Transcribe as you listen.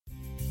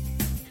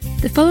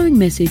The following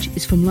message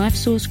is from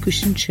LifeSource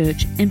Christian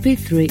Church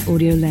MP3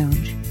 Audio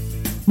Lounge.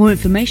 More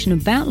information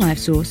about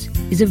LifeSource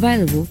is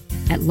available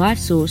at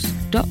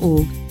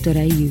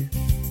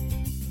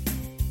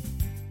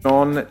lifesource.org.au.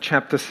 On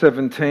chapter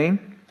 17,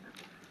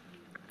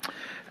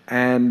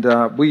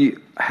 and we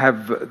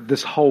have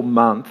this whole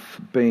month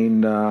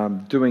been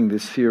doing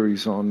this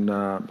series on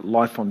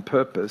life on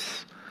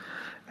purpose,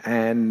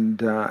 and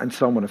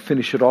so I want to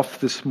finish it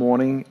off this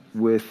morning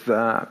with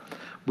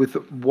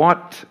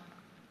what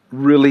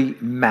really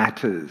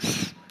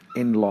matters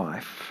in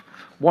life.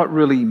 What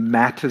really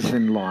matters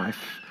in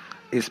life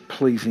is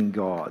pleasing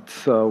God.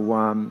 So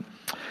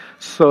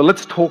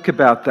let's talk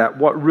about that.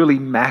 What really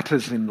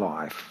matters in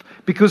life.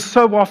 Because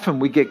so often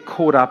we get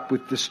caught up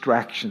with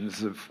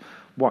distractions of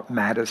what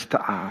matters to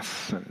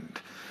us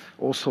and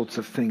all sorts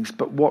of things.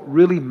 But what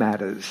really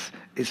matters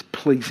is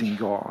pleasing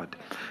God.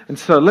 And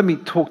so let me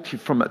talk to you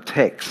from a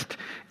text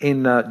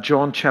in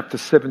John chapter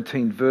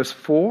 17, verse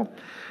 4,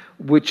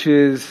 which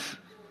is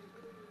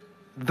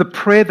the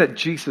prayer that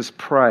Jesus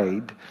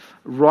prayed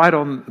right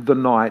on the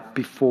night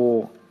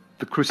before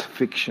the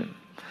crucifixion.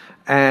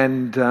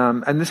 And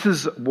this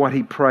is what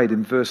he prayed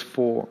in verse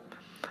 4.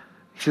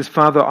 He says,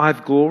 "Father,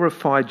 I've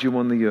glorified you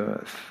on the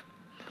earth.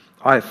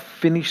 I have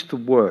finished the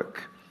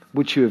work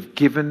which you have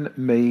given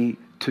me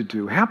to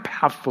do." How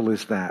powerful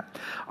is that?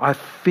 I've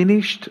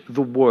finished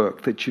the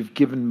work that you've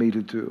given me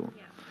to do.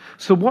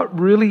 So what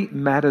really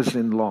matters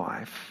in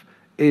life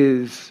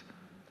is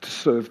to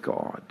serve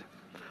God.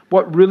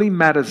 What really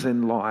matters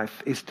in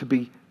life is to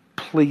be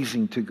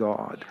pleasing to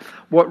God.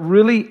 What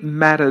really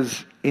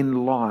matters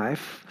in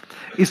life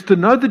is to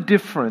know the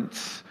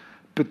difference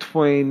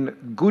between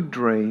good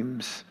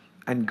dreams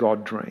and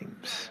God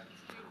dreams.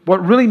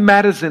 What really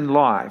matters in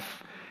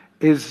life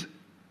is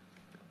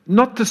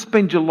not to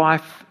spend your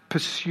life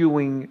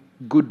pursuing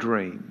good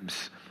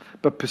dreams,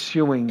 but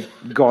pursuing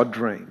God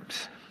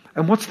dreams.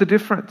 And what's the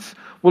difference?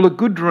 Well, a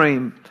good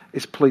dream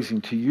is pleasing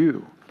to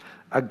you.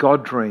 A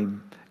God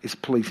dream is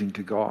pleasing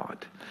to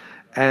God.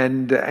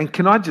 And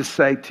can I just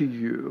say to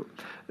you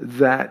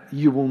that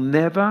you will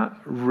never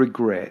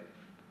regret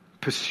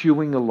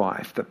pursuing a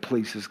life that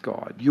pleases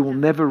God. You will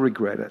never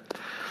regret it.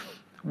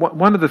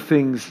 One of the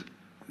things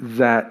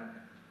that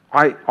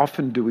I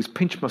often do is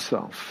pinch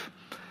myself.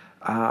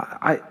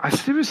 I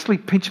seriously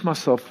pinch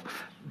myself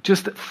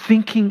just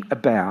thinking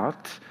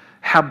about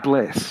how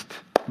blessed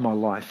my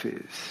life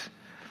is.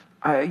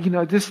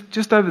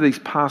 Just over these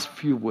past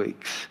few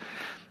weeks,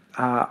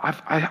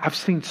 I've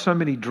seen so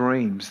many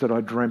dreams that I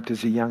dreamt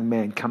as a young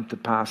man come to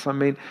pass. I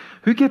mean,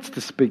 who gets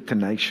to speak to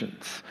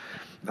nations?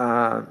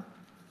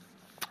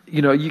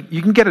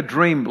 You can get a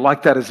dream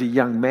like that as a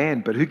young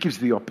man, but who gives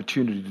the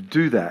opportunity to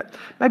do that?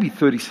 Maybe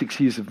 36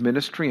 years of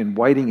ministry and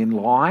waiting in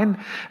line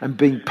and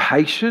being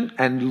patient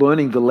and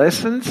learning the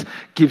lessons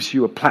gives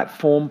you a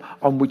platform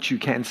on which you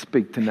can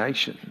speak to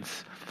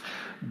nations.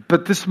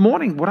 But this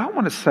morning, what I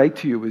want to say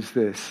to you is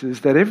this,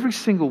 is that every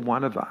single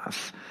one of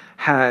us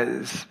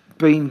has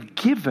been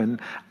given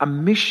a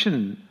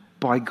mission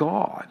by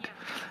God.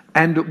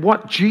 And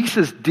what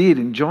Jesus did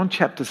in John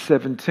chapter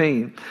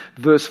 17,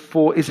 verse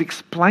 4, is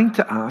explain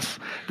to us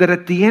that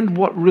at the end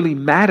what really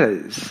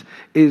matters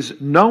is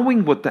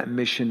knowing what that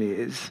mission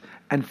is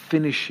and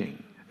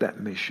finishing that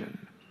mission.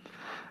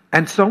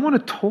 And so I want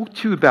to talk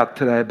to you about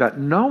today about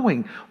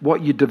knowing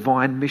what your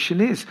divine mission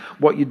is,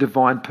 what your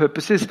divine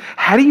purpose is.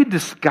 How do you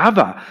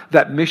discover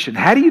that mission?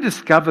 How do you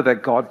discover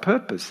that God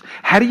purpose?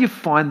 How do you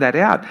find that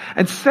out?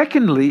 And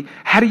secondly,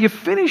 how do you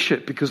finish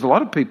it? Because a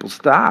lot of people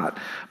start,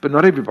 but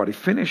not everybody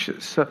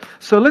finishes.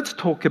 So let's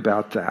talk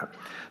about that.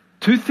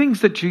 Two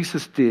things that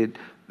Jesus did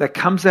that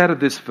comes out of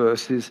this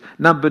verse is,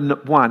 number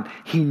one,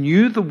 he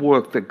knew the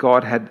work that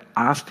God had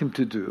asked him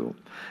to do.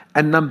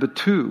 And number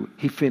two,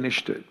 he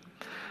finished it.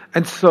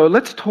 And so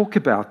let's talk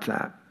about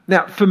that.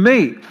 Now, for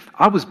me,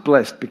 I was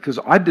blessed because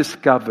I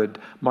discovered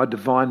my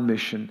divine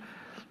mission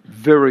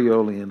very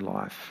early in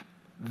life.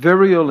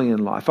 Very early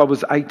in life. I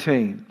was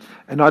 18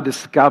 and I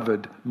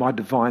discovered my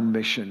divine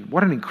mission.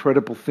 What an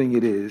incredible thing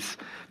it is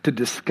to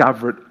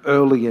discover it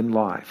early in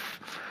life.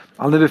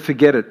 I'll never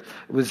forget it.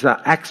 It was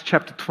Acts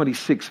chapter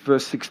 26,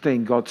 verse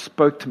 16. God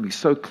spoke to me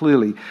so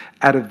clearly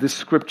out of this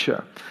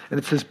scripture. And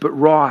it says, "But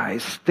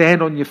rise,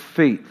 stand on your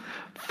feet,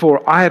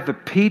 for I have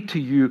appeared to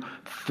you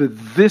for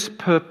this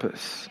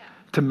purpose,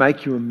 to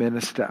make you a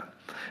minister."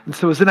 And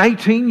so as an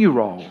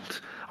 18-year-old,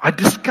 I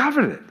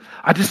discovered it.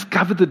 I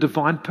discovered the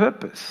divine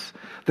purpose,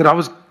 that I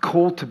was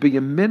called to be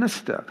a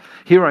minister.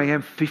 Here I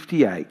am,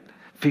 58,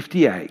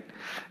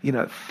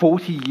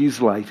 40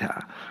 years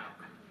later,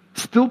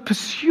 still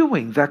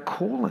pursuing that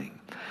calling.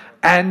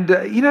 And,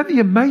 the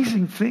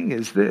amazing thing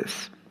is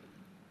this,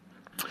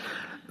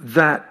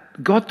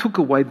 that God took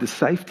away the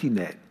safety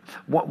net.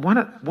 One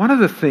of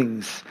the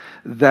things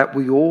that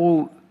we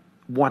all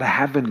want to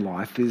have in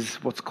life is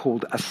what's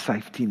called a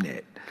safety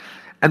net.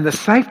 And the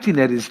safety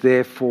net is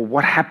there for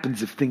what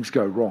happens if things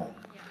go wrong.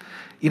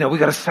 We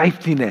got a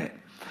safety net.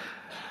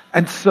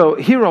 And so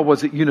here I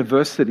was at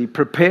university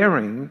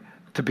preparing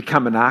to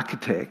become an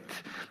architect,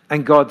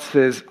 and God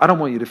says, "I don't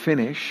want you to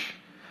finish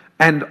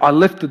And I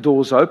left the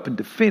doors open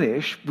to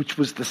finish, which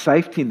was the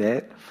safety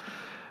net.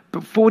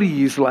 But 40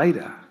 years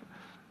later,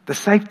 the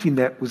safety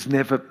net was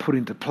never put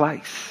into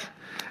place.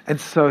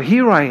 And so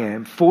here I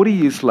am, 40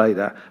 years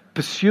later,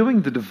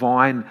 pursuing the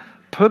divine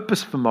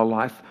purpose for my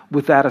life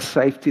without a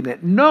safety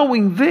net,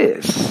 knowing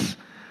this,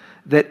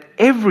 that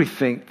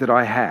everything that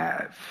I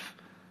have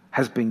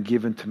has been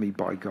given to me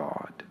by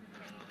God.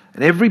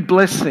 And every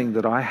blessing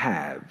that I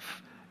have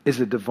is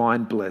a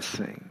divine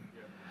blessing.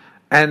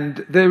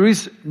 And there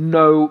is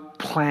no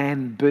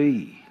plan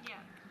B.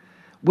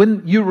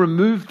 When you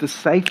remove the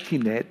safety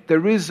net,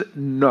 there is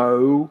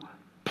no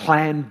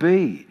plan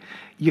B.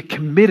 You're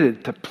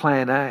committed to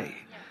plan A.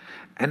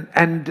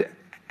 And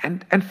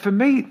for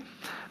me,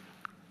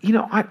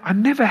 I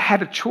never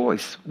had a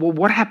choice. Well,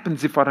 what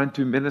happens if I don't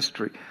do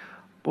ministry?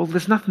 Well,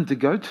 there's nothing to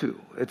go to.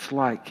 It's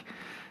like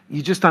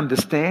you just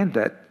understand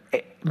that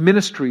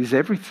ministry is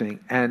everything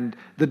and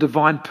the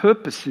divine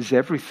purpose is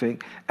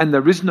everything and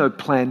there is no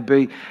plan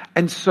B.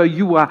 And so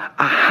you are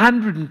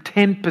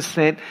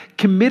 110%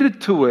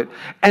 committed to it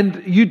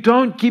and you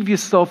don't give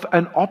yourself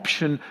an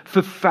option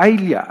for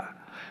failure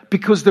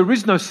because there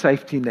is no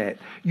safety net.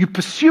 You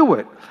pursue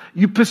it.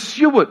 You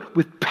pursue it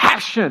with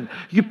passion.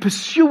 You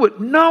pursue it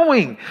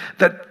knowing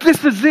that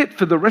this is it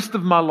for the rest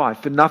of my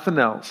life and nothing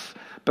else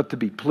but to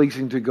be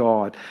pleasing to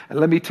God. And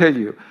let me tell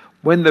you,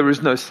 when there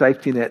is no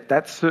safety net,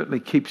 that certainly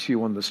keeps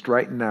you on the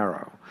straight and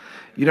narrow.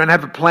 You don't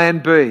have a plan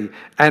B,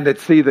 and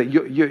it's either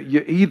you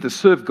either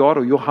serve God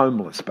or you're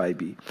homeless,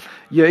 baby.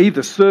 You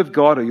either serve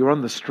God or you're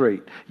on the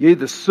street. You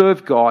either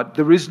serve God.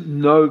 There is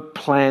no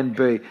plan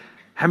B.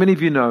 How many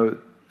of you know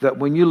that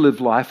when you live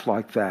life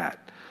like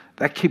that,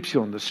 that keeps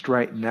you on the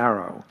straight and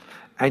narrow,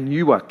 and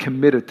you are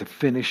committed to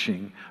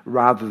finishing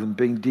rather than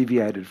being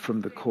deviated from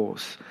the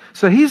course?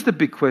 So here's the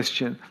big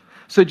question.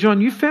 So,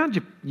 John, you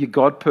found your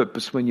God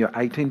purpose when you're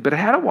 18, but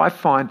how do I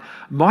find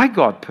my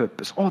God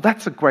purpose? Oh,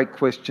 that's a great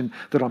question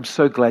that I'm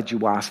so glad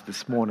you asked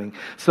this morning.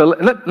 So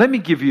let me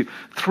give you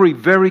 3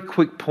 very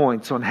quick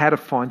points on how to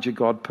find your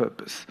God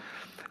purpose.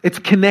 It's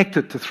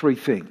connected to 3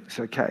 things,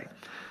 okay?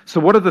 So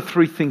what are the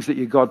 3 things that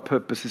your God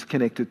purpose is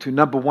connected to?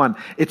 Number 1,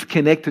 it's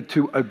connected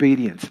to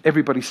obedience.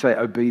 Everybody say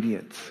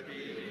obedience.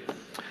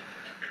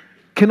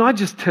 Can I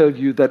just tell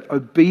you that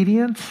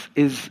obedience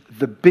is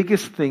the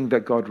biggest thing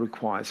that God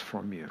requires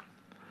from you?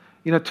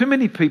 Too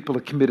many people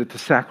are committed to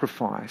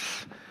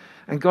sacrifice.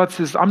 And God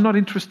says, I'm not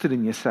interested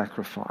in your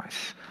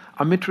sacrifice.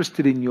 I'm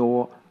interested in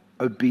your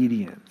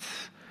obedience.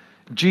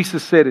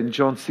 Jesus said in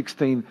John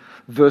 16,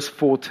 verse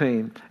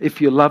 14, if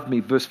you love me,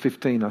 verse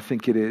 15, I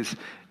think it is,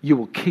 you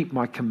will keep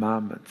my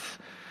commandments.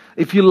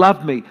 If you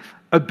love me,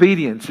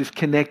 obedience is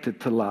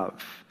connected to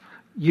love.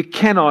 You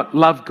cannot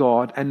love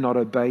God and not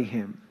obey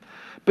him.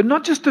 But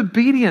not just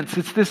obedience,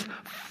 it's this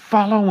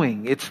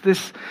following. It's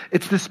this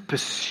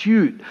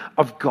pursuit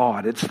of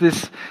God. It's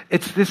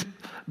this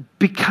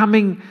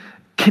becoming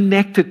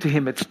connected to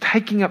him. It's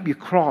taking up your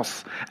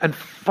cross and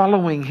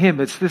following him.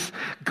 It's this,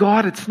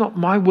 God, it's not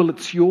my will,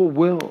 it's your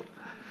will.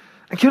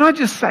 And can I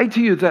just say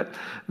to you that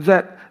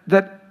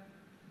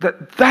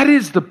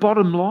is the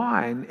bottom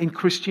line in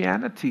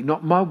Christianity.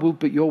 Not my will,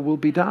 but your will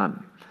be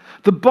done.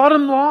 The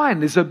bottom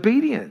line is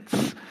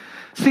obedience.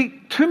 See,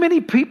 too many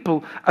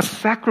people are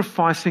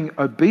sacrificing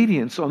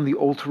obedience on the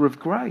altar of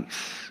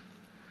grace.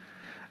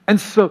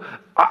 And so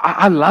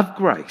I love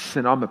grace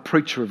and I'm a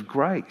preacher of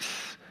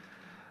grace.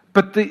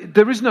 But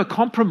there is no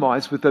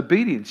compromise with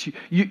obedience.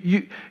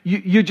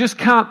 You just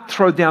can't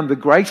throw down the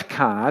grace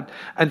card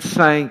and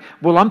saying,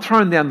 well, I'm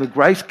throwing down the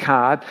grace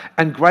card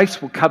and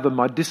grace will cover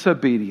my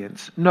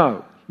disobedience.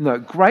 No,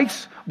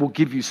 grace will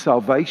give you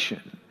salvation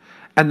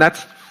and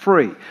that's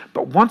free.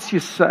 But once you're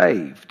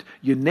saved,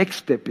 your next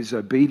step is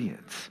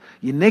obedience.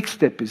 Your next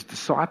step is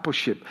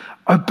discipleship.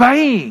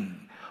 Obeying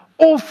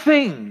all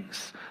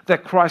things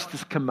that Christ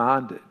has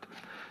commanded.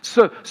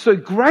 So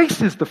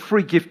grace is the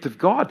free gift of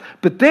God.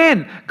 But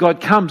then God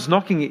comes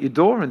knocking at your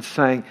door and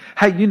saying,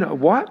 hey, you know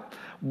what?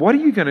 What are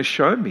you going to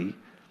show me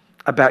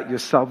about your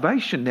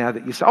salvation now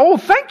that you say, oh,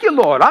 thank you,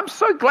 Lord. I'm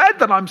so glad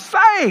that I'm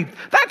saved.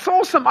 That's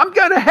awesome. I'm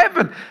going to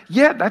heaven.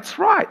 Yeah, that's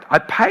right. I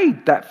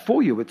paid that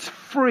for you. It's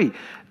free.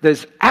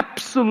 There's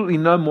absolutely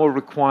no more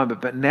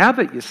requirement. But now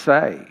that you're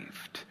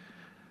saved,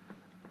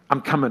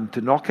 I'm coming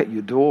to knock at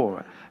your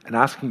door and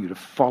asking you to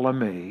follow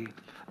me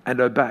and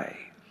obey.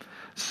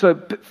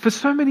 So for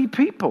so many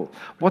people,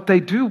 what they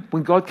do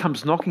when God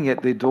comes knocking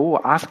at their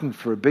door asking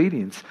for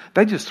obedience,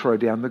 they just throw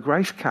down the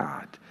grace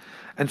card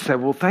and say,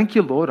 well, thank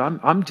you, Lord,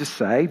 I'm just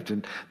saved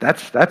and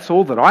that's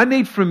all that I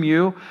need from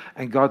you.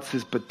 And God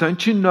says, but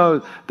don't you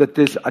know that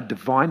there's a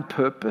divine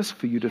purpose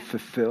for you to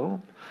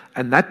fulfill?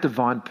 And that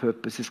divine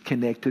purpose is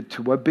connected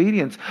to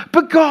obedience.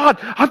 But God,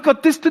 I've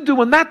got this to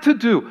do and that to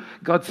do.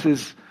 God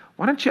says,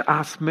 why don't you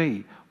ask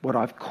me what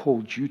I've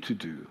called you to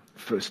do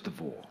first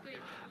of all?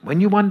 When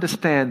you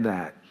understand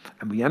that,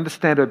 and we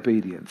understand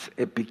obedience,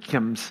 it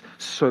becomes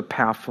so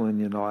powerful in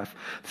your life.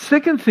 The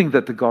second thing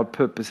that the God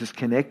purpose is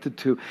connected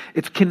to,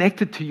 it's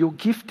connected to your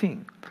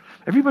gifting.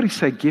 Everybody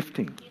say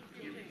gifting.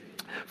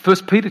 1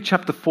 Peter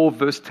chapter 4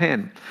 verse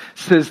 10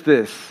 says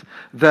this,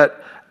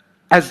 that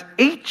as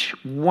each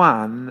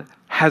one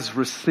has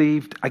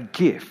received a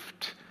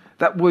gift.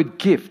 That word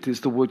gift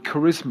is the word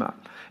charisma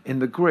in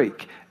the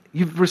Greek.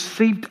 You've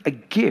received a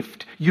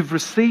gift. You've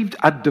received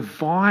a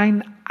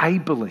divine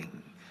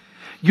enabling.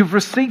 You've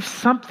received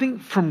something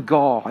from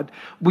God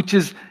which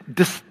is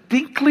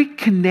distinctly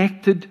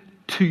connected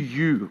to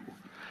you.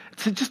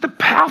 It's just a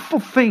powerful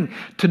thing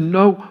to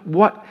know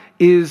what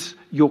is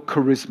your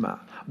charisma,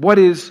 what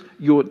is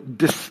your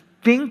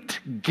distinct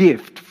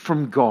gift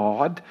from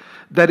God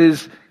that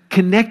is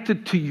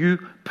connected to you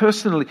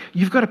personally.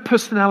 You've got a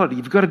personality,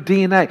 you've got a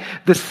DNA.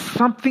 There's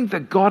something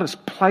that God has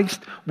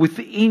placed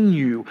within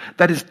you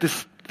that is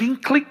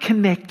distinctly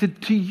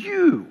connected to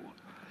you.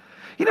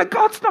 You know,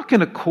 God's not going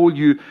to call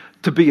you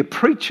to be a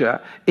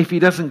preacher if He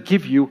doesn't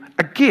give you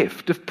a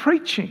gift of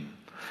preaching.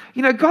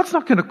 You know, God's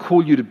not going to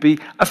call you to be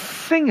a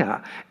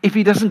singer if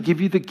He doesn't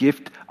give you the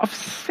gift of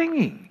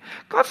singing.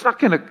 God's not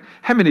going to...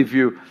 How many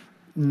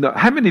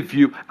of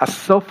you are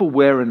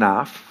self-aware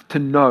enough to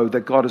know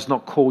that God has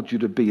not called you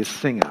to be a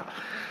singer?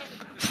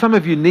 Some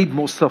of you need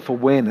more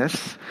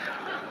self-awareness.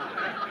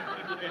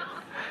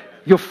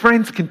 Your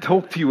friends can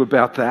talk to you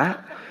about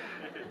that.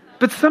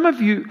 But some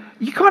of you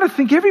kind of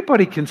think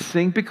everybody can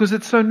sing because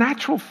it's so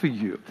natural for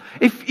you.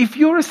 If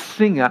you're a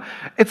singer,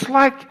 it's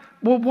like,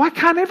 well, why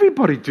can't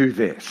everybody do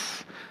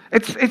this?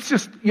 It's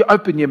just, you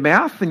open your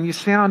mouth and you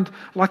sound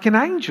like an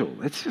angel.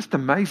 It's just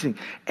amazing.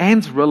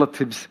 Anne's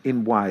relatives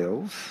in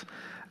Wales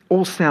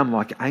all sound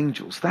like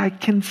angels. They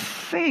can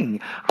sing.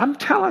 I'm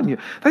telling you.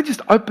 They just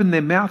open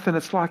their mouth and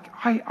it's like,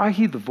 I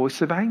hear the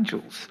voice of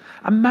angels.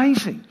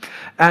 Amazing.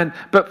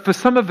 But for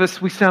some of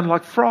us, we sound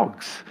like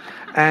frogs.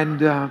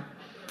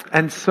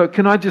 And so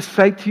can I just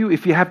say to you,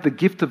 if you have the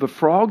gift of a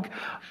frog,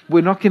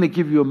 we're not going to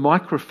give you a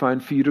microphone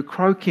for you to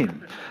croak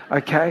in,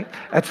 okay?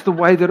 That's the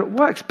way that it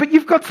works. But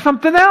you've got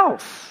something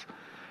else.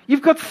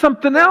 You've got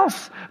something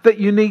else that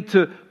you need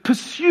to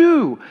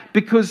pursue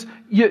because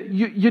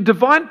your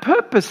divine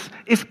purpose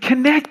is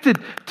connected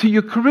to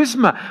your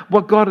charisma,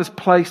 what God has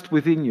placed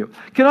within you.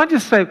 Can I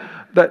just say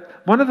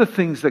that one of the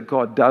things that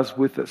God does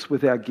with us,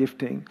 with our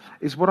gifting,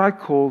 is what I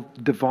call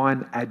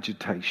divine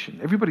agitation.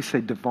 Everybody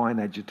say divine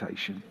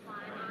agitation.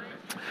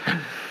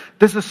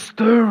 There's a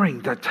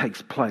stirring that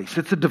takes place.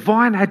 It's a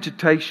divine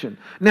agitation.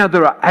 Now,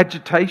 there are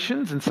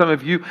agitations, and some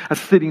of you are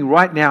sitting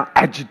right now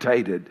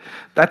agitated.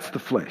 That's the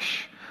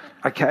flesh.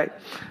 Okay?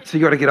 So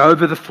you've got to get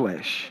over the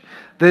flesh.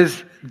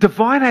 There's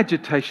divine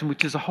agitation,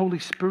 which is a Holy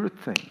Spirit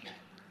thing.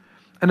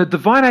 And a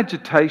divine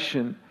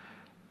agitation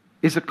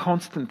is a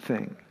constant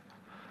thing.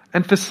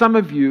 And for some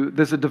of you,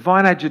 there's a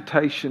divine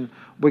agitation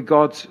where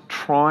God's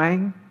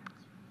trying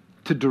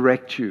to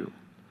direct you.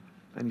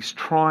 And He's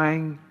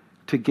trying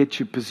to get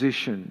you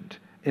positioned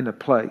in a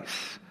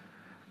place.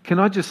 Can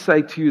I just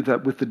say to you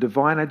that with the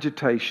divine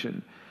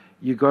agitation,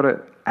 you've got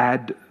to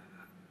add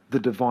the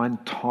divine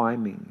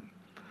timing.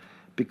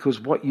 Because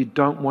what you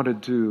don't want to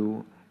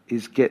do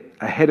is get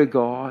ahead of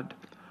God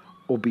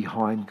or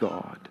behind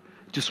God.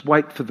 Just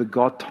wait for the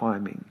God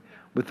timing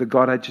with the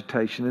God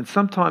agitation. And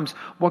sometimes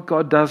what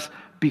God does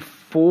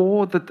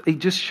before that, He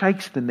just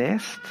shakes the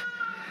nest.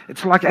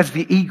 It's like as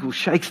the eagle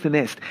shakes the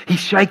nest. He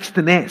shakes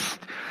the nest.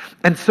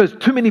 And so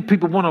too many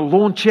people want to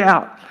launch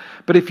out.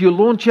 But if you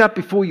launch out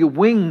before your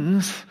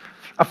wings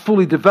are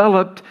fully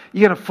developed,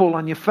 you're going to fall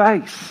on your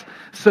face.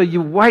 So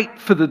you wait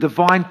for the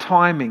divine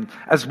timing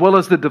as well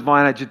as the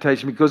divine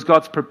agitation because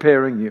God's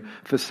preparing you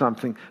for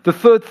something. The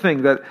third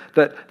thing that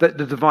the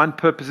divine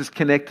purpose is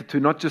connected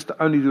to, not just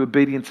only to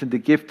obedience and to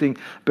gifting,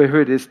 but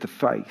here it is, to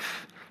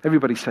faith.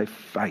 Everybody say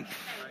faith.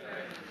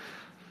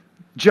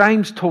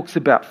 James talks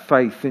about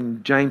faith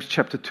in James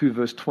chapter 2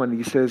 verse 20.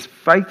 He says,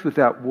 faith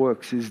without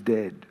works is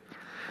dead.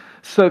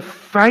 So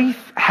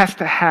faith has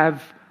to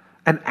have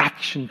an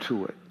action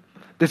to it.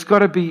 There's got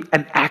to be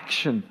an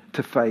action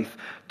to faith.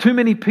 Too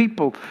many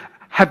people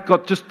have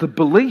got just the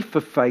belief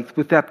of faith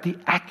without the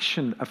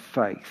action of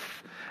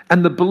faith.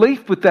 And the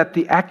belief without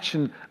the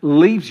action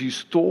leaves you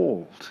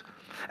stalled.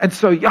 And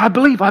so, I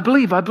believe.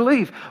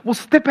 Well,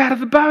 step out of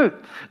the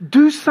boat.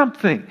 Do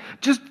something.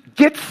 Just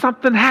get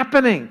something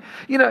happening.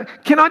 You know,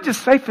 can I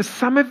just say for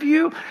some of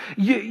you,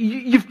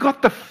 you've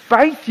got the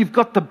faith, you've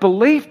got the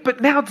belief,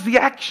 but now it's the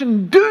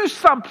action. Do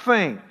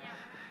something.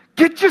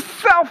 Get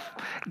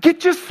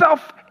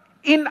yourself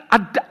in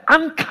an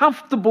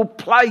uncomfortable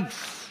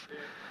place.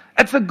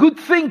 It's a good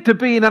thing to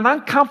be in an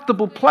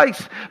uncomfortable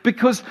place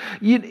because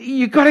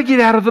you've got to get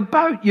out of the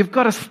boat. You've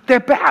got to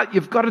step out.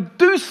 You've got to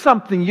do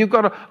something. You've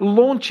got to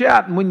launch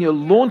out. And when you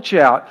launch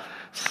out,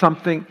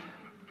 something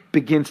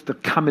begins to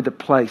come into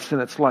place.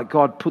 And it's like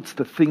God puts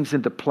the things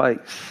into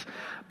place.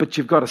 But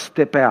you've got to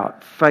step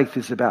out. Faith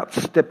is about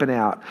stepping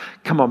out.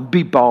 Come on,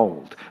 be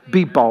bold.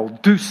 Be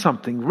bold. Do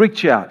something.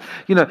 Reach out.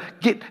 You know,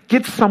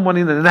 get someone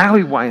in an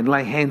alleyway and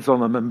lay hands on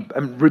them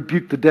and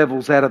rebuke the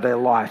devils out of their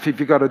life if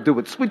you've got to do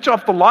it. Switch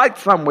off the light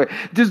somewhere.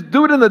 Just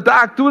do it in the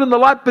dark. Do it in the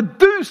light. But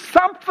do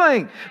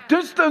something.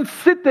 Just don't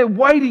sit there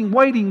waiting.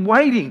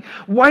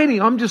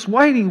 I'm just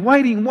waiting.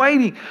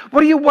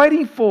 What are you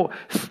waiting for?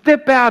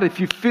 Step out if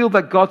you feel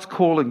that God's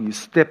calling you.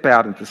 Step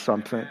out into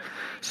something.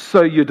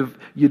 So your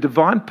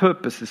divine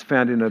purpose is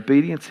found in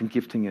obedience and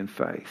gifting and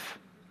faith.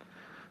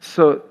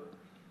 So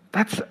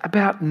that's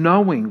about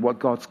knowing what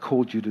God's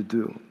called you to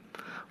do.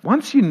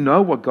 Once you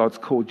know what God's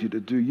called you to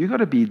do, you've got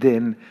to be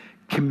then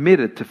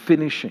committed to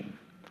finishing.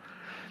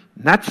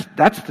 And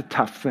that's the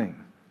tough thing.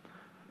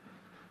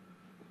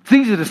 It's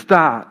easy to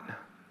start.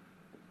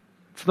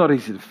 It's not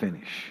easy to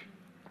finish.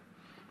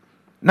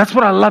 And that's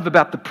what I love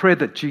about the prayer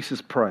that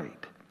Jesus prayed.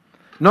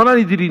 Not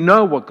only did he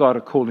know what God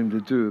had called him to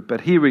do,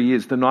 but here he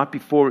is the night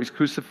before his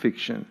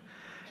crucifixion.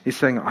 He's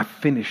saying, I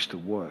finished the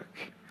work.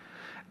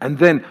 And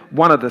then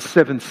one of the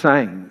 7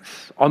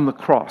 sayings on the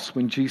cross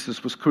when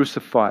Jesus was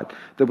crucified,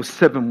 there were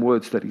 7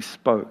 words that he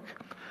spoke.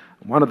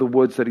 One of the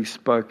words that he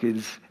spoke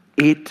is,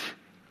 it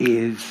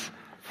is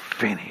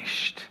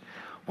finished.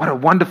 What a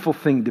wonderful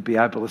thing to be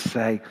able to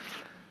say,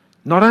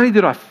 not only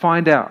did I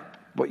find out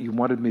what you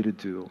wanted me to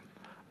do,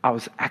 I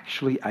was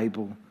actually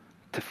able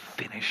to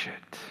finish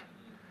it.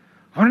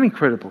 What an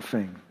incredible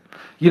thing.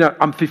 You know,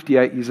 I'm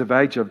 58 years of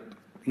age.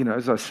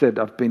 As I said,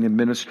 I've been in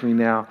ministry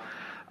now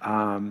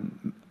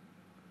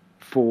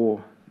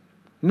for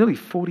nearly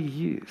 40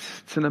 years.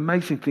 It's an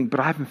amazing thing, but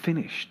I haven't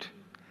finished.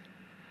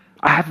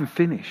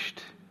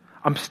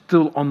 I'm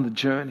still on the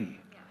journey,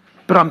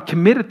 but I'm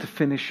committed to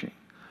finishing.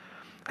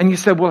 And you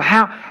say, well,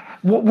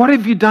 what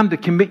have you done to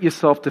commit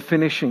yourself to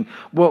finishing?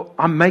 Well,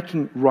 I'm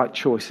making right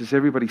choices.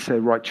 Everybody say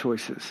right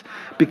choices.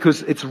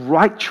 Because it's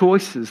right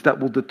choices that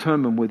will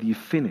determine whether you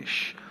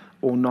finish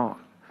or not.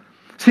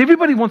 See,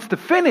 everybody wants to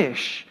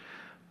finish,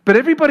 but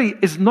everybody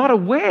is not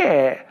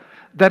aware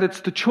that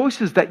it's the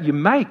choices that you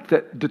make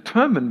that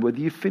determine whether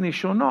you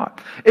finish or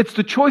not. It's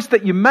the choice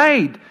that you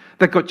made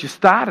that got you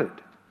started.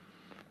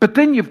 But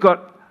then you've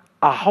got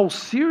a whole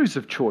series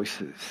of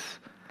choices.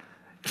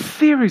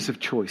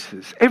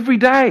 Every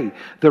day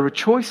there are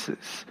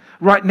choices.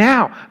 Right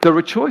now there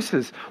are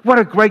choices. What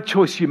a great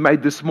choice you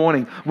made this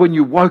morning when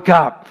you woke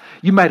up.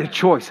 You made a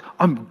choice.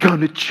 I'm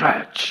going to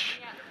church.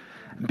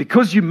 And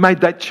because you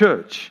made that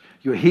church,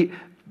 you're here.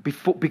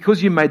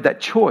 Because you made that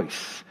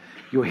choice,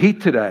 you're here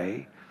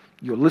today.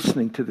 You're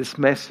listening to this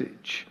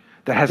message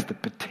that has the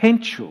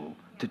potential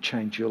to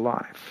change your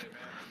life.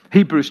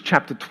 Hebrews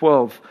chapter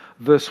 12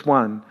 verse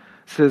 1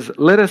 says,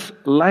 let us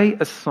lay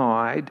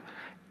aside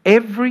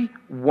every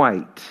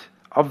weight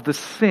of the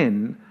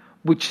sin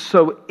which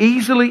so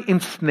easily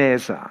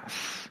ensnares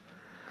us,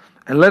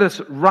 and let us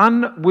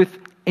run with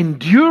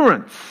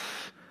endurance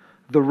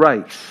the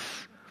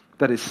race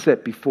that is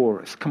set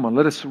before us. Come on,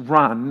 let us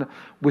run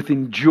with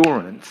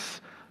endurance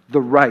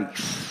the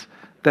race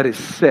that is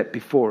set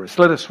before us.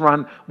 Let us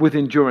run with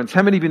endurance.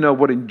 How many of you know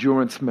what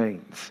endurance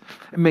means?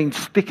 It means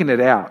sticking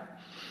it out.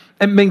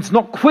 It means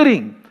not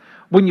quitting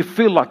when you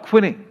feel like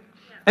quitting.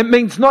 It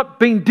means not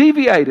being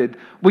deviated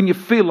when you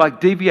feel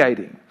like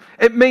deviating.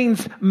 It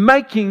means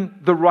making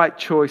the right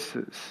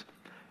choices.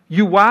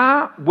 You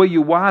are where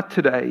you are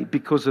today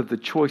because of the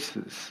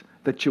choices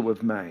that you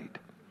have made.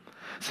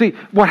 See,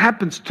 what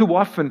happens too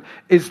often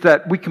is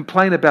that we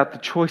complain about the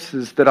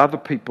choices that other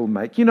people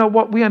make. You know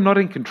what? We are not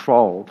in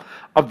control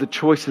of the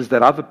choices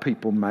that other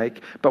people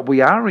make, but we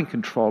are in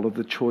control of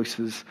the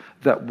choices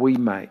that we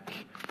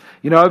make.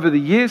 You know, over the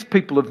years,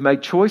 people have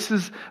made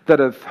choices that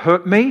have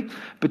hurt me,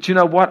 but you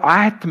know what?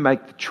 I had to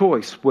make the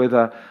choice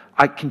whether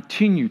I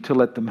continue to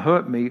let them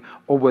hurt me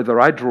or whether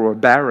I draw a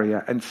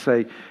barrier and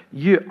say,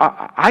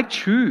 I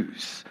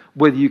choose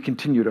whether you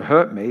continue to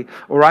hurt me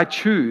or I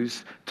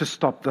choose to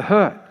stop the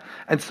hurt.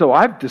 And so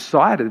I've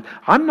decided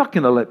I'm not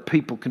going to let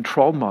people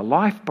control my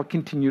life but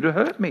continue to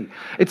hurt me.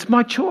 It's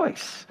my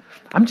choice.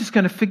 I'm just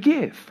going to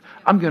forgive.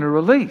 I'm going to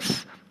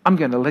release. I'm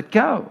going to let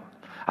go.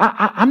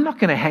 I'm not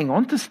going to hang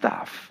on to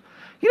stuff.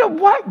 You know,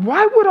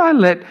 why would I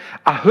let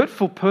a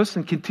hurtful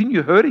person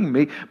continue hurting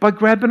me by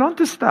grabbing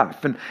onto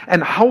stuff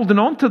and holding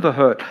on to the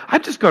hurt?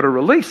 I've just got to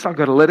release. I've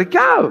got to let it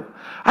go.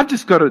 I've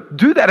just got to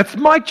do that. It's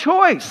my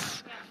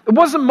choice. It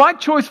wasn't my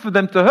choice for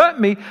them to hurt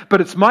me,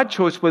 but it's my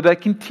choice where they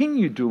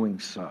continue doing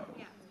so.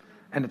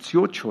 And it's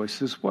your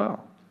choice as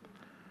well.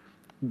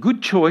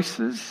 Good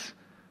choices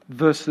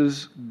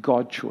versus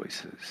God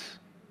choices.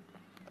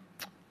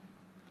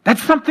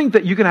 That's something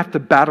that you're going to have to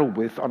battle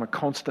with on a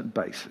constant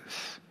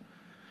basis.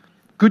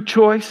 Good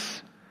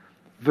choice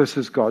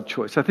versus God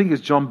choice. I think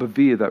it's John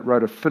Bevere that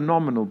wrote a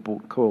phenomenal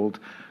book called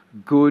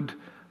Good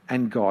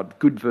and God,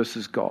 Good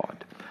versus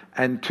God.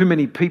 And too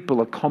many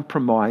people are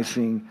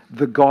compromising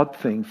the God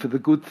thing for the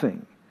good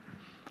thing.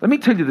 Let me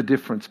tell you the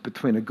difference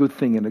between a good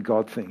thing and a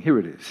God thing. Here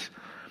it is.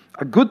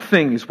 A good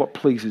thing is what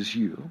pleases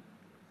you.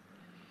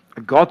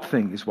 A God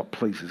thing is what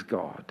pleases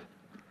God.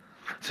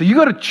 So you've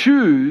got to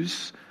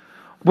choose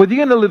whether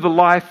you're going to live a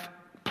life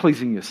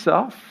pleasing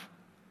yourself,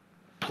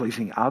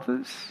 pleasing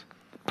others,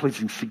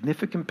 pleasing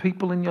significant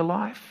people in your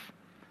life,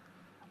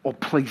 or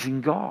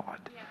pleasing God.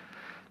 Yeah.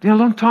 You know, a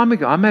long time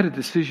ago, I made a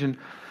decision.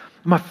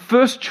 My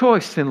first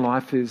choice in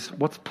life is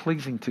what's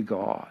pleasing to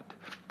God.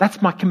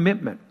 That's my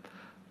commitment.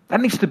 That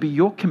needs to be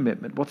your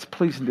commitment, what's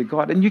pleasing to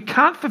God. And you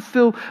can't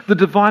fulfill the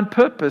divine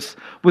purpose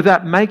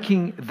without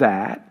making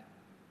that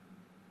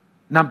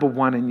number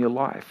one in your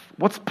life.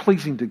 What's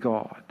pleasing to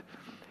God?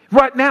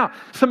 Right now,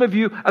 some of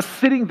you are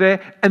sitting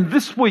there, and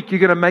this week you're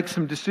going to make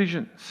some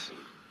decisions.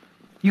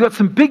 You got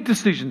some big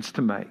decisions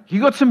to make.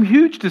 You got some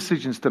huge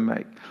decisions to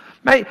make.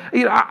 Mate,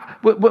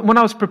 when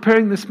I was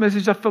preparing this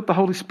message, I felt the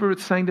Holy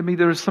Spirit saying to me,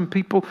 there are some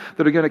people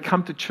that are going to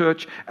come to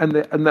church, and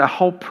their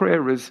whole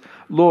prayer is,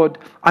 Lord,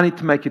 I need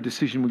to make a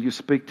decision. Will you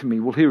speak to me?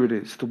 Well, here it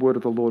is, the word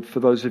of the Lord for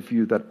those of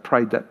you that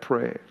prayed that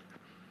prayer.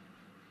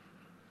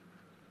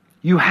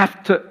 You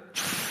have to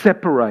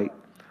separate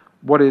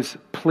what is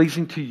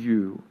pleasing to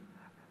you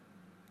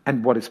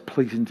and what is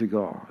pleasing to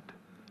God.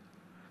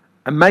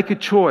 And make a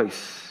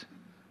choice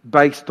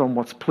based on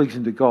what's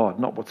pleasing to God,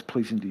 not what's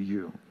pleasing to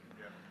you.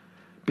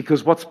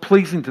 Because what's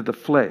pleasing to the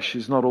flesh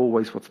is not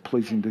always what's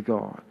pleasing to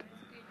God.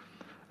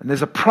 And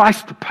there's a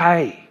price to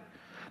pay.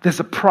 There's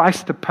a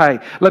price to pay.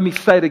 Let me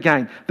say it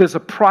again. There's a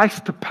price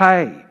to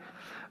pay.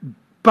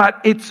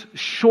 But it's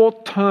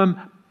short-term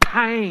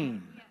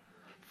pain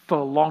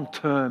for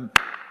long-term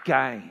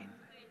gain.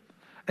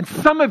 And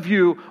some of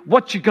you,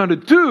 what you're going to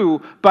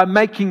do by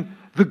making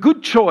the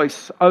good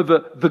choice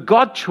over the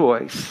God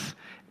choice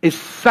is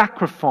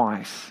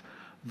sacrifice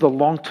the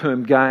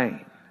long-term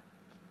gain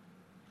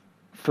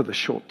for the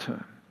short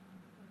term.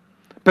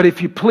 But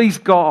if you please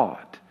God,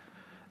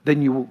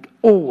 then you will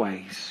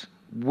always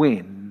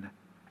win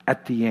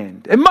at the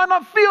end. It might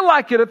not feel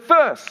like it at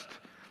first.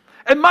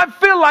 It might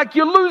feel like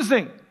you're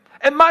losing.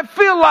 It might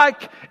feel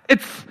like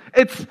it's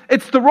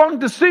the wrong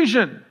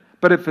decision.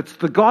 But if it's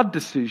the God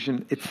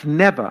decision, it's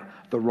never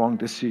the wrong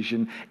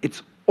decision.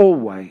 It's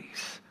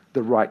always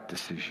the right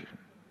decision.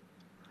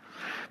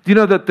 Do you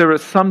know that there are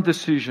some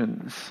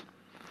decisions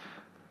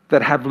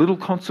that have little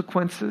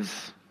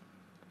consequences?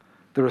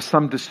 There are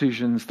some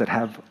decisions that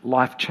have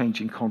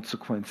life-changing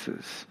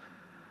consequences.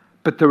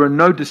 But there are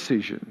no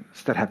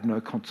decisions that have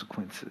no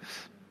consequences.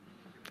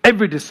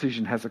 Every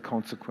decision has a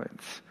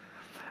consequence.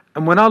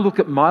 And when I look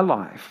at my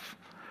life,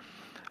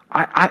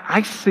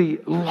 I see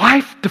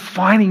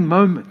life-defining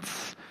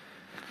moments.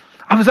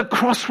 I was at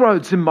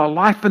crossroads in my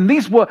life, and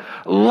these were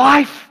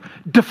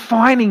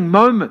life-defining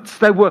moments.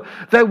 They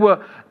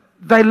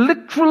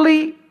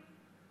literally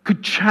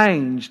could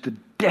change the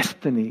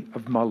destiny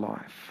of my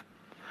life.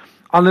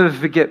 I'll never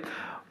forget,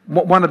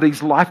 one of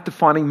these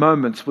life-defining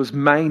moments was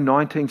May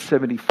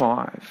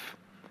 1975.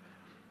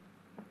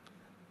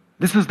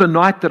 This is the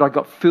night that I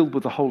got filled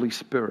with the Holy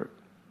Spirit.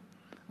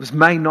 It was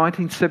May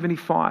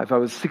 1975. I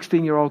was a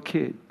 16-year-old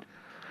kid.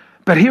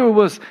 But here it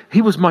was,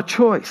 he was my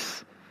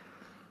choice.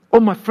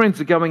 All my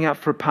friends are going out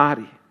for a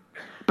party.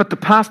 But the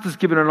pastor's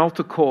given an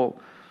altar call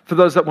for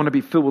those that want to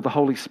be filled with the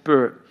Holy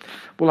Spirit.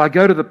 Will I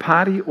go to the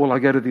party or will I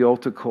go to the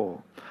altar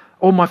call?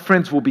 All my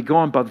friends will be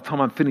gone by the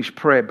time I'm finished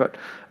prayer.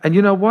 And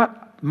you know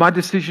what? My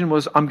decision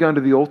was I'm going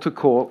to the altar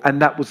call,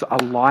 and that was a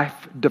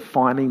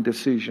life-defining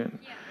decision.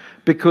 Yeah.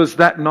 Because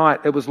that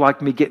night, it was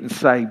like me getting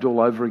saved all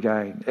over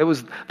again. It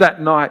was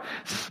that night,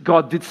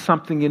 God did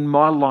something in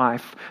my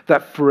life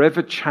that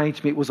forever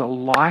changed me. It was a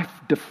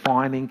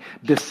life-defining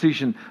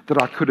decision that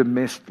I could have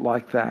missed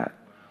like that.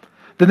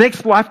 The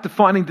next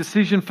life-defining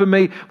decision for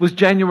me was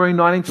January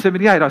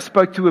 1978. I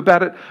spoke to you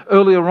about it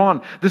earlier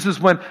on. This is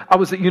when I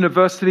was at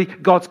university.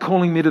 God's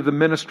calling me to the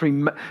ministry.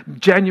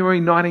 January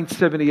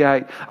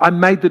 1978. I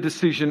made the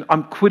decision.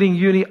 I'm quitting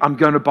uni. I'm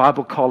going to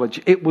Bible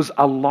college. It was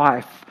a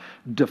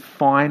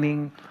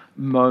life-defining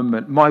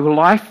moment. My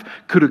life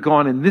could have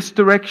gone in this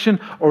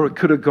direction or it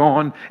could have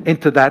gone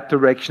into that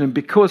direction.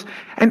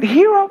 And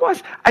here I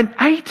was, an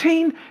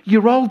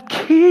 18-year-old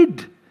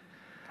kid.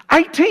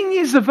 18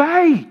 years of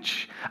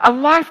age, a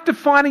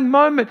life-defining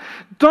moment.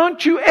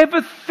 Don't you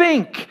ever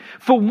think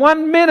for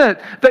 1 minute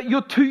that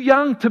you're too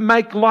young to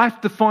make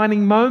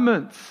life-defining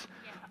moments.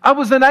 I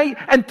was an 8,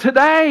 and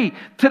today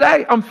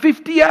I'm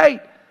 58,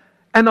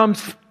 and I'm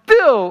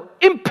still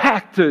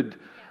impacted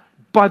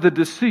by the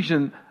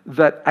decision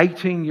that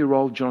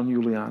 18-year-old John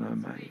Giuliano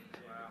made.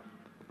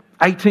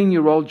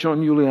 18-year-old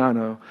John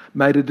Giuliano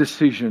made a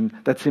decision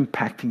that's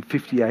impacting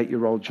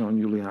 58-year-old John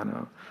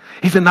Giuliano.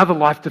 Here's another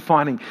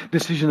life-defining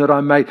decision that I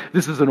made.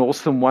 This is an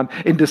awesome one.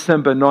 In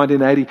December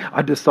 1980,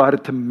 I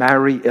decided to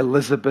marry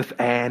Elizabeth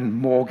Ann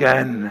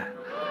Morgan.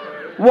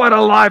 What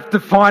a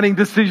life-defining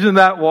decision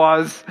that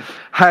was.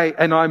 Hey,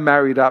 and I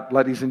married up,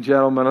 ladies and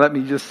gentlemen. Let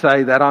me just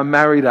say that I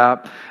married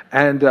up.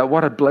 And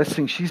what a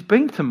blessing she's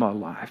been to my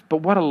life.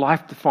 But what a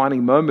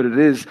life-defining moment it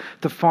is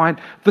to find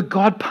the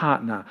God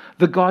partner,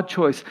 the God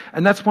choice.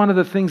 And that's one of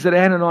the things that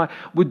Anne and I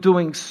were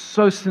doing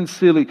so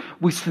sincerely.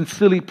 We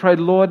sincerely prayed,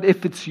 Lord,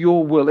 if it's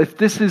your will, if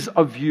this is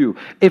of you,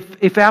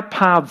 if our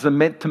paths are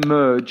meant to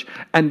merge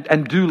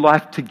and do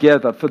life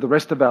together for the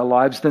rest of our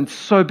lives, then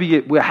so be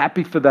it. We're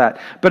happy for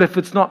that. But if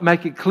it's not,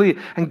 make it clear.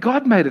 And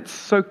God made it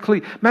so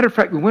clear. Matter of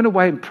fact, we went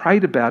away and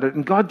prayed about it,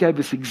 and God gave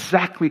us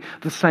exactly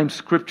the same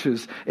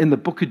scriptures in the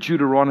book of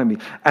Deuteronomy.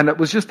 And it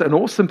was just an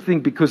awesome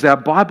thing because our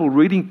Bible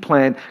reading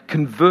plan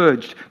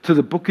converged to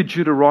the book of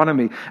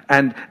Deuteronomy.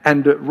 And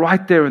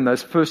right there in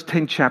those first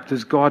 10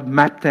 chapters, God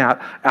mapped out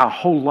our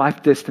whole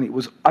life destiny. It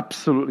was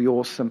absolutely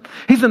awesome.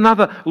 Here's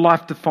another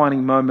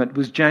life-defining moment. It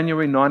was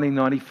January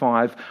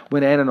 1995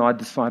 when Anne and I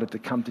decided to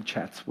come to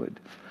Chatswood.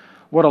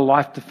 What a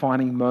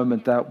life-defining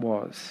moment that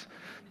was.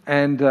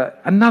 And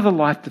another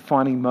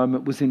life-defining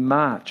moment was in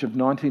March of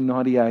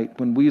 1998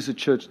 when we as a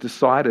church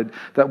decided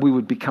that we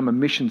would become a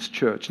missions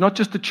church. Not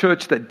just a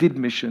church that did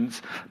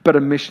missions, but a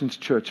missions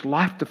church.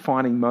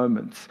 Life-defining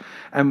moments.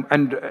 And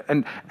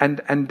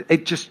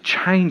it just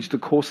changed the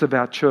course of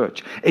our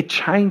church. It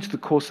changed the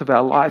course of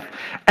our life.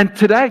 And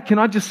today, can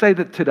I just say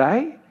that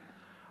today,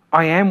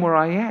 I am where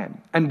I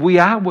am. And we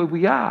are where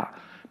we are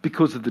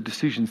because of the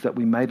decisions that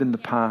we made in the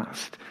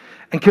past.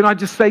 And can I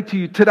just say to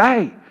you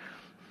today,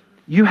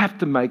 you have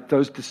to make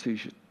those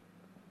decisions.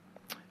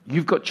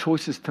 You've got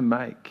choices to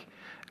make.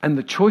 And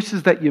the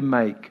choices that you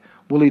make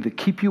will either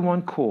keep you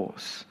on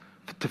course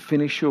to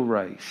finish your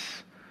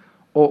race,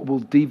 or it will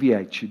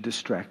deviate you,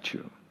 distract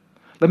you.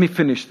 Let me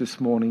finish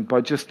this morning by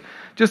just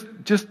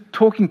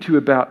talking to you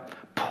about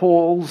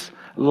Paul's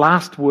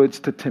last words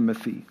to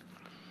Timothy.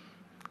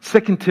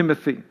 2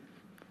 Timothy.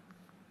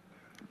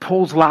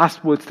 Paul's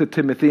last words to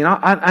Timothy, and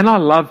I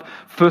love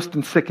 1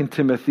 and 2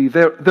 Timothy.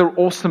 They're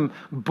awesome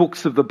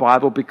books of the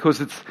Bible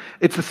because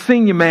it's a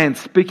senior man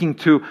speaking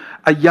to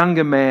a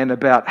younger man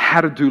about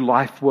how to do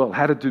life well,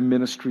 how to do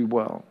ministry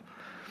well.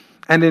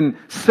 And in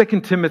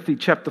 2 Timothy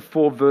chapter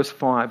 4, verse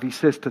 5, he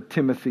says to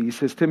Timothy,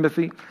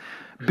 Timothy,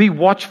 be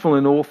watchful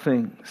in all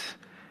things,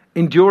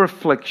 endure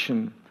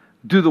affliction,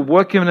 do the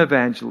work of an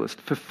evangelist,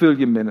 fulfill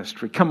your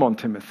ministry. Come on,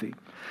 Timothy,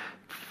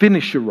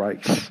 finish your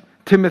race.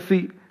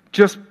 Timothy,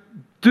 just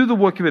do the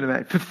work of an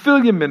evangelist,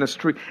 fulfill your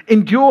ministry,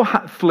 endure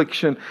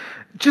affliction,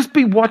 just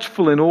be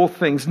watchful in all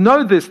things.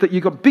 Know this, that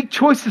you've got big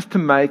choices to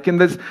make, and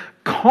there's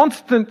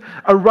constant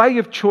array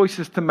of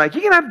choices to make.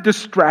 You're going to have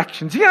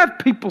distractions. You're going to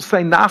have people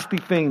say nasty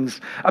things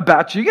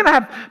about you. You're going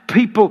to have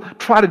people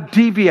try to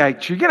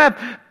deviate you. You're going to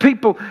have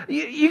people,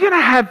 you're going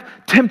to have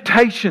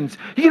temptations.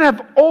 You're going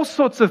to have all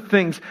sorts of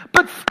things.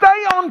 But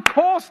stay on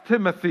course,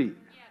 Timothy.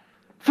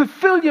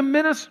 Fulfill your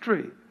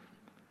ministry.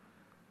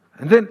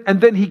 And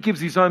then he gives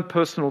his own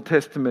personal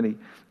testimony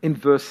in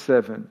verse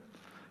 7.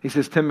 He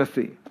says,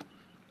 Timothy,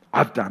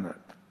 I've done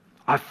it.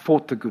 I've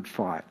fought the good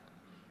fight.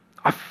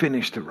 I've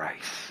finished the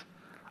race.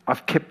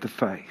 I've kept the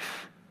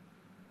faith.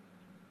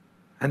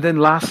 And then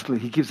lastly,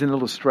 he gives an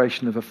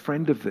illustration of a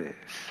friend of theirs,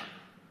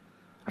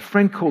 a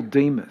friend called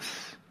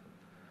Demas,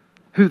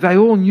 who they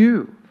all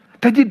knew.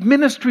 They did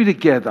ministry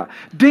together.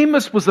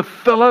 Demas was a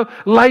fellow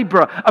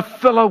laborer, a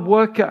fellow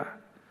worker.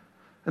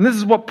 And this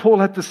is what Paul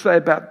had to say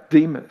about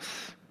Demas.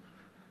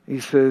 He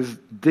says,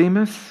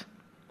 Demas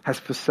has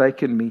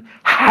forsaken me,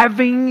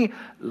 having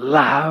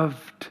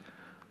loved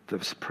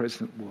this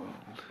present world.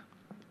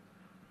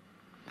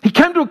 He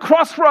came to a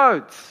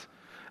crossroads,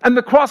 and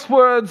the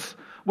crossroads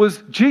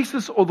was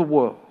Jesus or the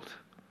world.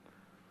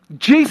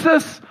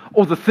 Jesus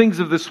or the things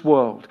of this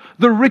world,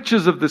 the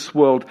riches of this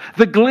world,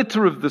 the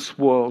glitter of this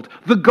world,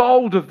 the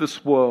gold of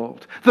this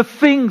world, the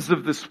things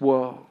of this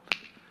world.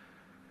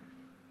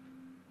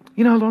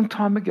 You know, a long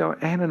time ago,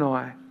 Anne and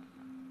I,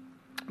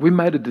 we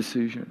made a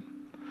decision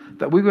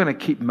that we were going to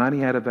keep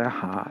money out of our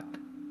heart.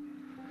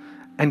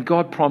 And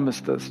God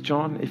promised us,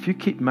 John, if you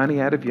keep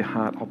money out of your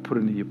heart, I'll put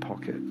it into your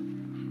pocket.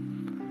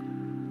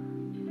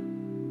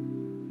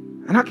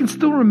 And I can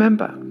still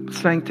remember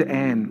saying to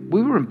Anne,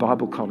 we were in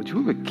Bible college,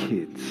 we were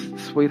kids.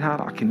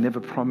 Sweetheart, I can never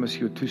promise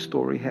you a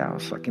 2-story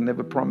house. I can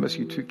never promise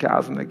you 2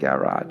 cars in the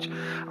garage.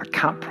 I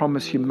can't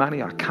promise you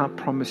money. I can't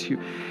promise you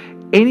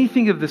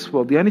anything of this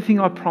world. The only thing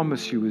I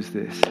promise you is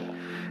this,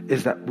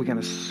 is that we're going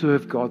to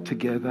serve God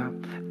together,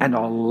 and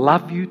I'll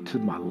love you to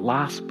my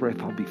last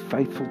breath. I'll be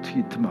faithful to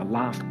you to my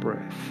last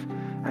breath.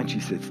 And she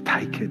says,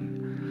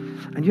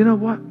 taken. And you know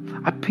what?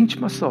 I pinch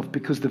myself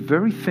because the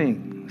very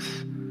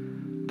things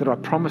that I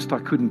promised I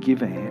couldn't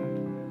give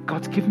Anne,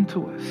 God's given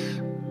to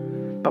us.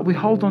 But we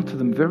hold on to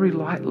them very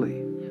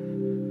lightly.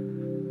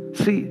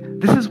 See,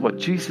 this is what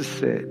Jesus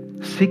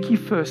said. Seek ye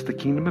first the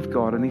kingdom of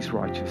God and his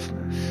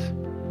righteousness,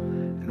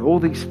 and all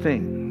these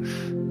things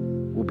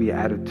will be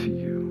added to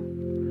you.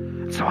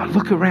 So I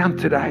look around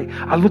today,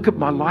 I look at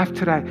my life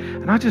today,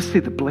 and I just see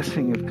the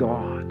blessing of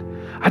God.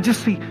 I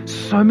just see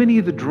so many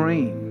of the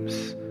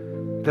dreams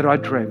that I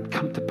dreamt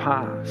come to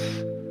pass.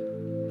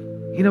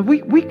 You know,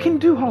 we can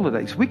do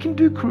holidays, we can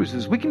do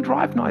cruises, we can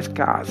drive nice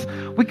cars,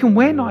 we can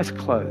wear nice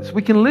clothes,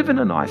 we can live in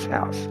a nice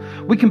house,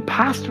 we can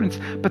pastor,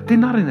 but they're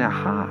not in our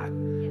heart.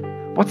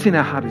 What's in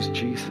our heart is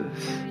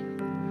Jesus.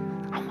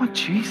 I want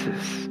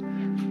Jesus,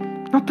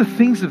 not the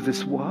things of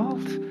this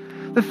world.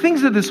 The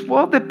things of this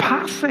world, they're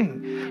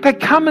passing. They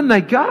come and they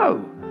go.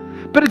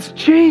 But it's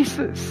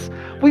Jesus.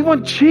 We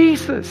want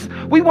Jesus.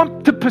 We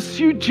want to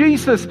pursue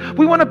Jesus.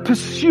 We want to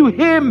pursue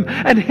him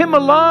and him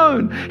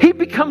alone. He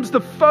becomes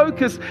the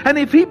focus. And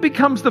if he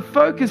becomes the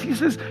focus, he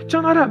says,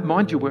 John, I don't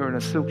mind you wearing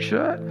a silk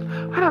shirt.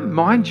 I don't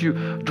mind you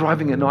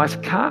driving a nice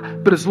car.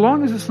 But as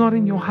long as it's not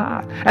in your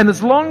heart, and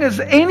as long as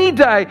any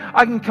day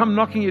I can come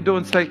knocking your door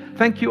and say,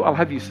 thank you, I'll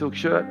have your silk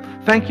shirt.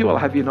 Thank you, I'll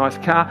have your nice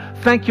car.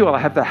 Thank you, I'll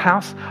have the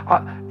house.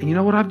 And you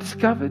know what I've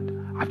discovered?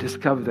 I've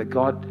discovered that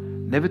God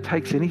never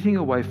takes anything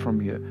away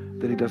from you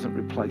that he doesn't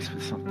replace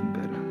with something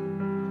better.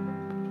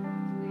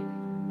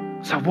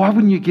 So why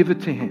wouldn't you give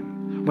it to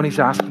him when he's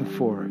asking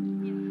for it?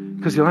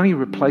 because he'll only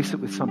replace it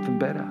with something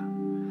better.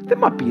 There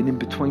might be an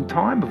in-between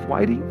time of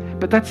waiting,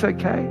 but that's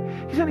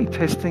okay. He's only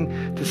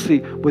testing to see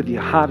whether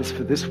your heart is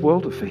for this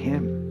world or for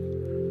him.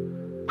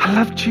 I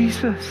love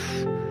Jesus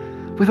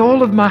with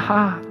all of my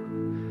heart.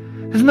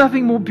 There's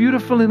nothing more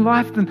beautiful in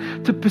life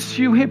than to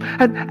pursue him.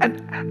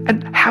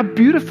 And how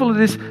beautiful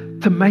it is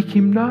to make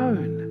him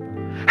known.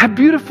 How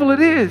beautiful it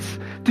is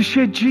to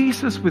share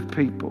Jesus with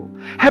people.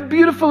 How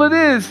beautiful it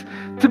is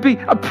to be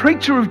a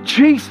preacher of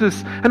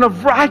Jesus and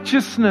of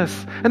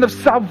righteousness and of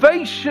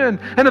salvation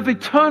and of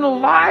eternal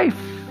life.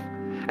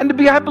 And to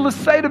be able to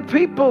say to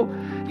people,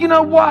 you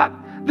know what?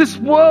 This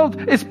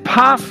world is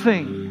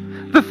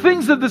passing. The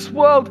things of this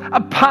world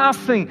are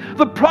passing.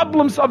 The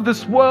problems of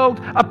this world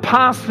are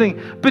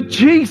passing. But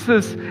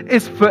Jesus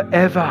is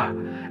forever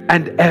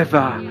and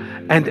ever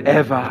and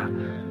ever.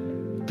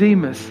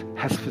 Demas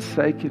has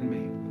forsaken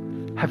me,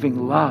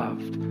 having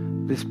loved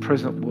this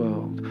present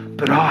world.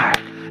 But I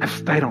have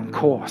stayed on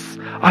course.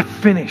 I've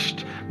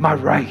finished my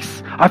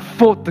race. I've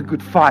fought the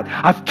good fight.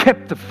 I've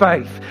kept the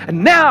faith.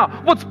 And now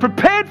what's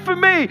prepared for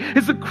me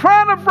is a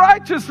crown of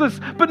righteousness,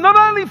 but not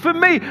only for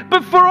me,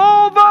 but for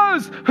all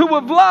those who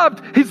have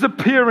loved his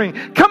appearing.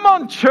 Come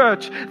on,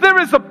 church. There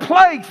is a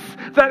place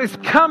that is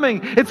coming.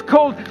 It's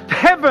called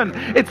heaven.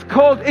 It's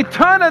called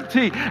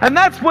eternity. And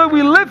that's where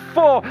we live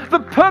for.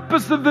 The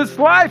purpose of this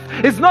life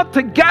is not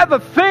to gather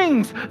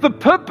things. The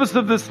purpose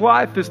of this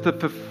life is to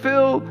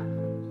fulfill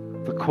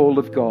the call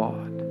of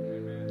God.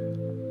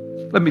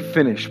 Let me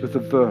finish with a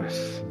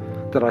verse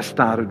that I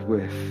started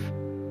with.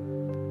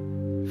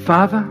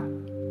 Father,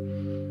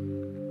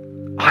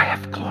 I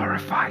have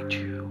glorified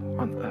you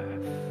on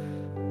earth.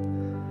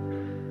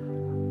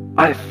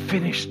 I have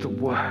finished the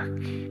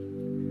work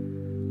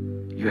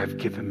you have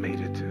given me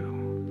to do.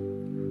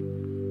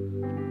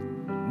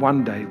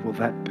 One day will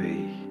that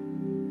be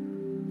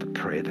the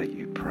prayer that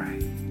you pray.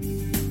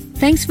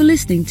 Thanks for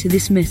listening to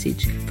this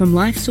message from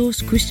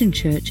LifeSource Christian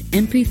Church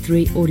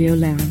MP3 Audio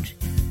Lounge.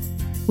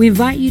 We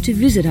invite you to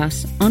visit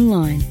us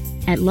online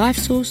at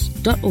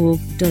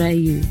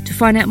lifesource.org.au to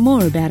find out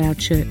more about our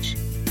church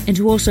and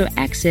to also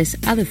access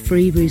other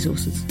free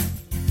resources.